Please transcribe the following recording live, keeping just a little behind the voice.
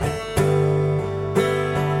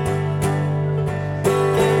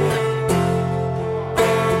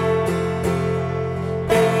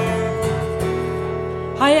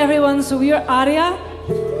everyone. So we are ARRIA.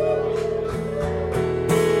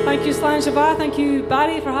 Thank you, Slanj. Thank you,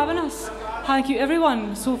 Barry, for having us. Thank you,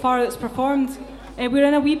 everyone, so far that's performed. We're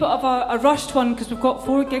in a wee bit of a rushed one because we've got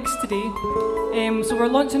 4 gigs today. So we're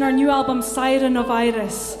launching our new album, Siren of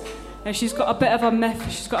Iris. She's got a bit of a myth,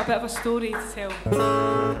 she's got a bit of a story to tell.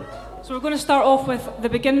 So we're going to start off with the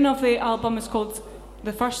beginning of the album is called,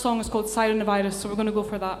 the first song is called Siren of Iris, so we're going to go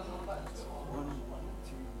for that.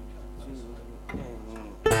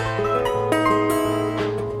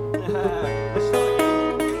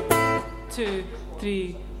 2,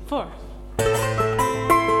 3, 4.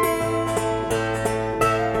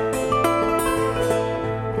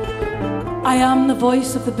 I am the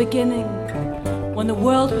voice of the beginning, when the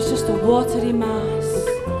world was just a watery mass.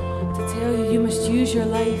 To tell you, you must use your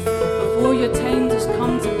life before your time has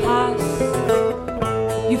come to pass.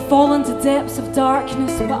 You fall into depths of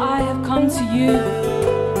darkness, but I have come to you.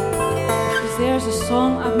 Because there's a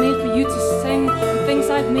song I've made for you to sing, and things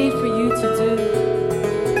I've made for you to do.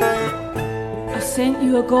 I sent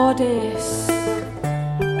you a goddess,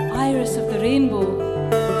 Iris of the rainbow.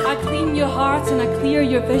 I clean your heart and I clear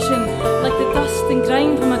your vision, like the dust and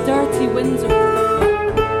grime from a dirty window.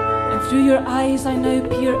 And through your eyes I now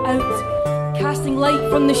peer out, casting light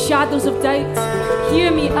from the shadows of doubt.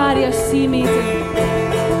 Hear me, ARRIA, sea maiden,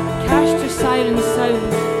 cast your siren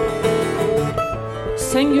sound.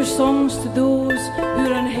 Sing your songs to those who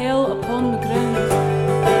are in hell upon the ground.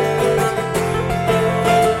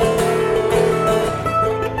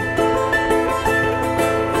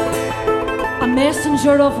 A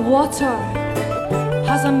messenger of water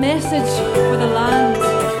has a message for the land.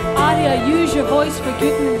 ARRIA, use your voice for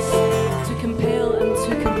goodness to compel and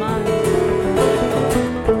to command.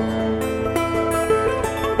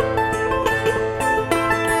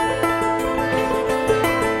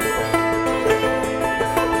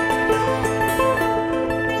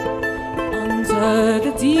 Under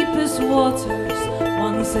the deepest waters,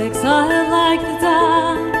 once exiled like the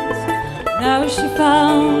dance, now she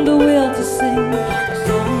found a will to sing a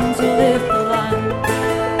song to lift the land.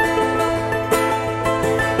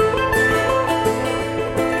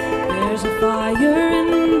 There's a fire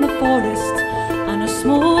in the forest and a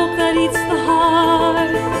smoke that eats the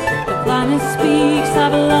heart. The planet speaks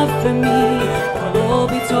of love for me, we'll all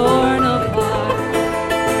be torn apart.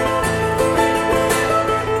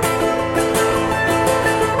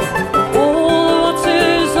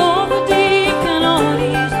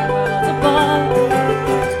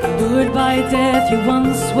 By death you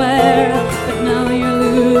once were, but now you're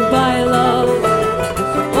lured by love.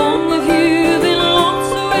 So long have you been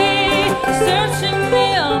lost away, searching the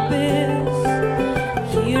abyss.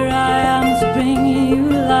 Here I am to bring you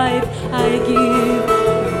life, I give you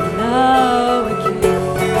now a kiss.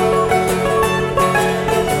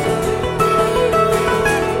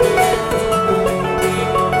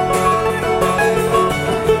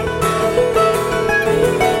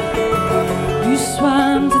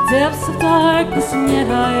 Depths of darkness, and yet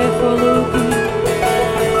I follow thee.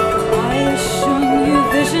 I have shown you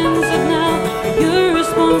visions of now, your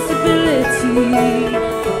responsibility.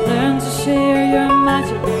 Learn to share your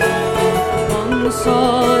magic on the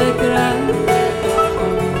solid ground.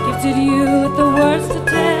 Gifted you with the words to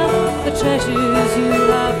tell the treasures you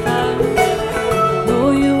have found.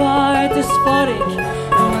 Though you are dysphoric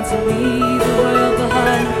and want to leave the world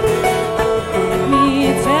behind, let me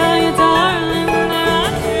tell you, darling,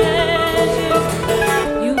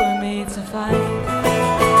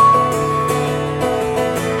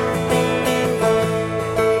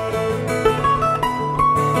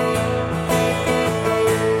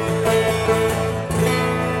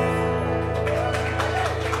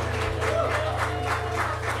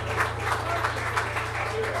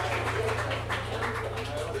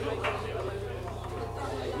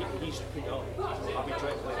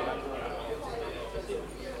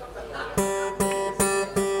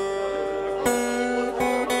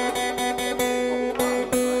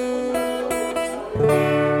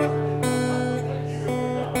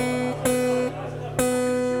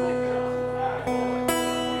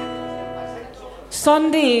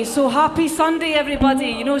 Sunday, so happy Sunday everybody.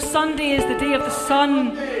 You know, Sunday is the day of the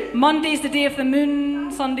sun, Monday's the day of the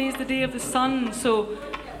moon, Sunday's the day of the sun, so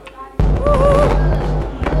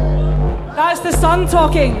that's the sun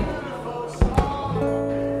talking.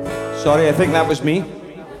 Sorry, I think that was me.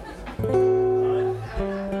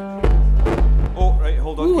 Oh, right,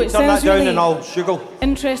 hold on. Ooh, Turn that down really and I'll juggle.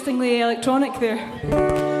 Interestingly electronic there.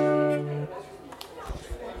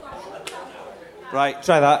 Right,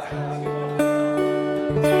 try that.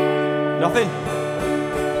 Nothing?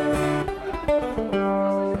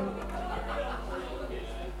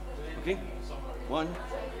 Okay. 1,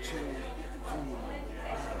 2.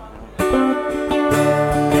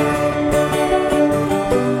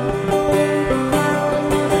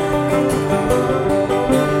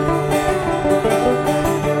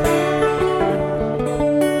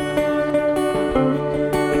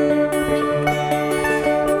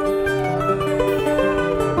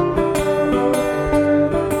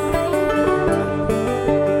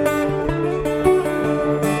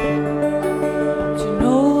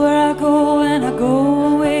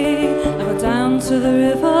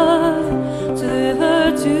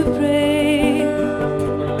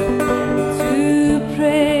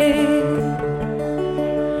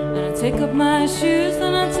 shoes,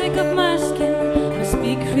 then I take off my skin. I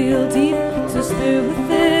speak real deep to the spirit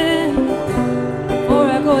within. Before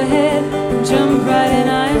I go ahead and jump right in,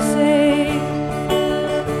 I say,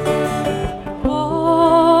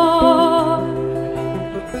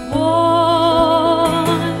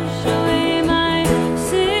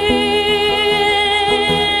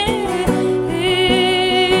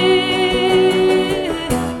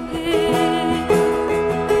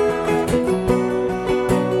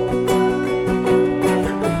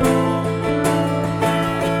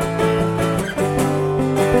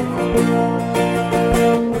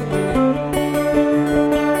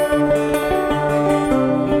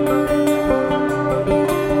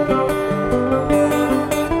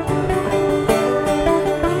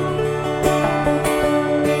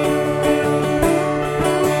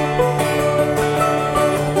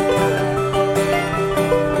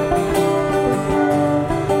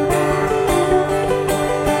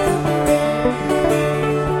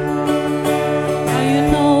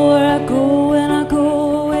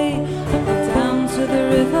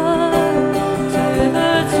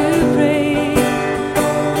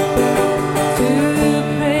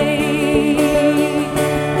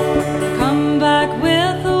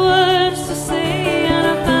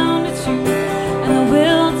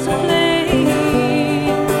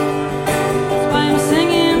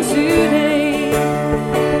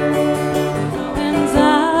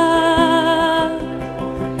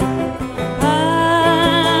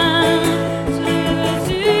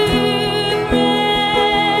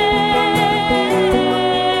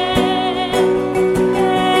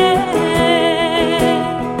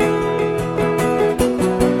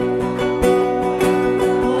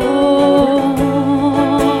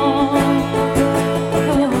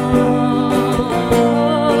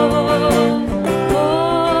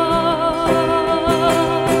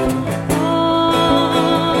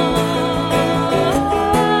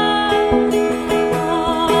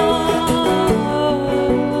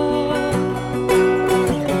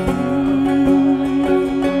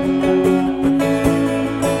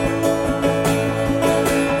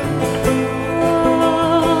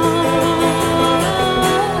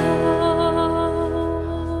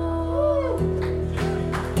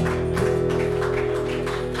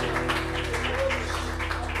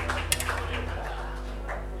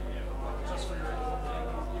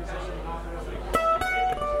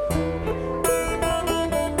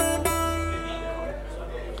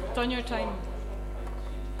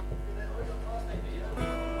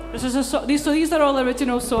 These are all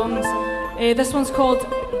original songs. This one's called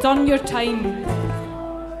Done Your Time.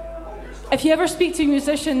 If you ever speak to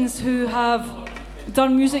musicians who have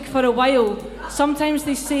done music for a while, sometimes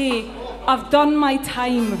they say, I've done my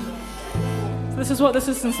time. So this is what this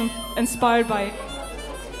is inspired by.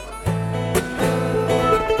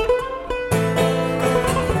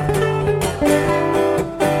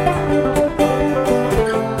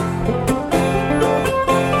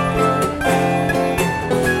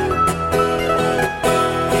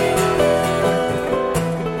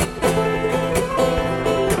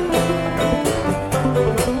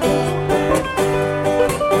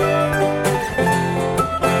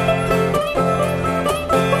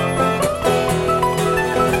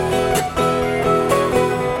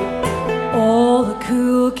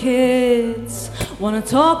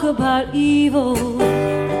 Talk about evil,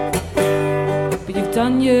 but you've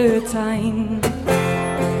done your time.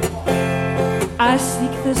 I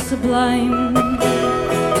seek the sublime.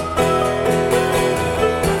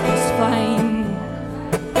 It's fine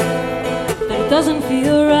that it doesn't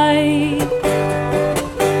feel right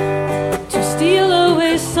to steal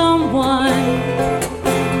away someone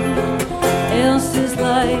else's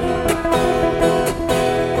life,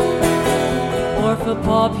 or for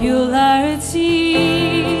popularity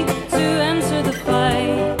to enter the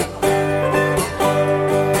fight.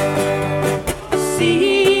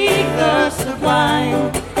 Seek the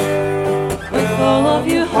sublime with all of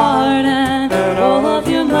your heart and all of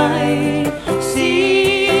your might.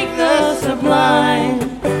 Seek the sublime.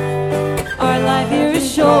 Our life here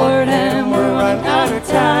is short and we're running out of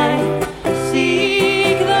time.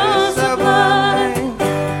 Seek the sublime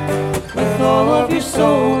with all of your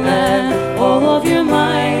soul and all of your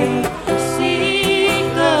might. Seek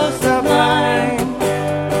the sublime.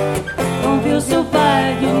 Don't feel so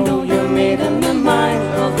bad, you know you're made in the mind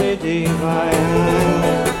of the divine.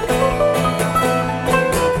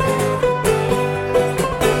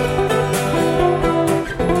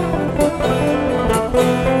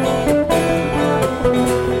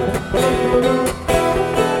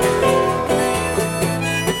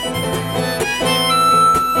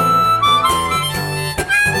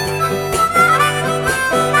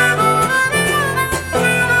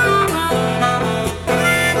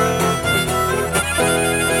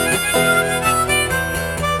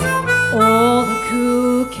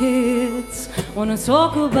 kids wanna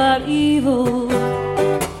talk about evil.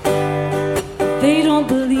 They don't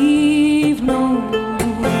believe, no.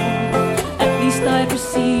 At least I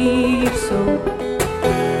perceive so.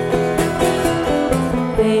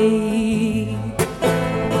 They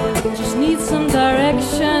just need some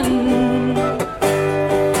direction.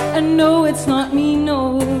 And no, it's not me,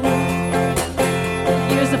 no.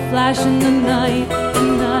 Here's a flash in the night, the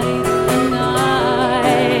night, the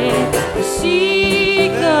night.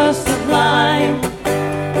 Seek the sublime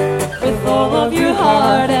with all of your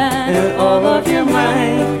heart and all of your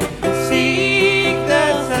mind. Seek the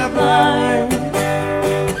sublime.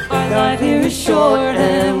 Our life here is short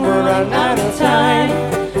and we're running out of time.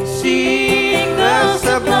 Seek the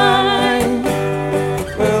sublime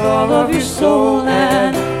with all of your soul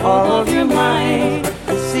and all of your mind.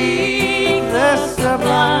 Seek the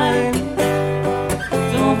sublime.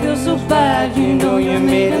 Don't feel so bad, you know you're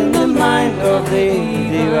made in the mind of the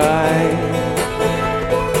divine.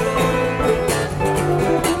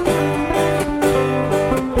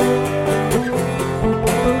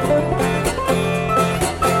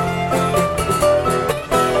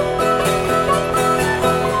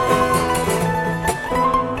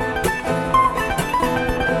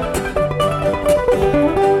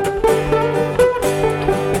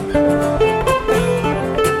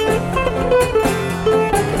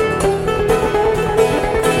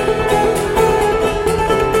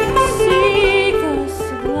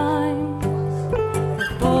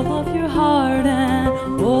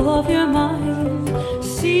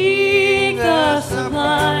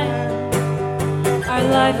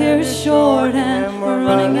 Life here is short and we're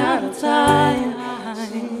running out of time.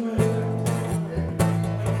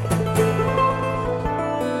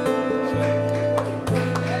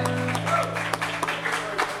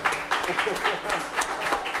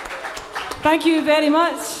 Thank you very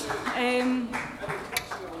much.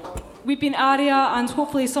 We've been ARRIA, and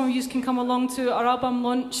hopefully some of you can come along to our album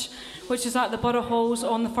launch, which is at the Borough Halls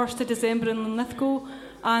on the 1st of December in Linlithgow.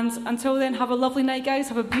 And until then, have a lovely night, guys.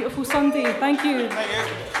 Have a beautiful Sunday. Thank you.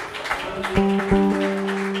 Thank you.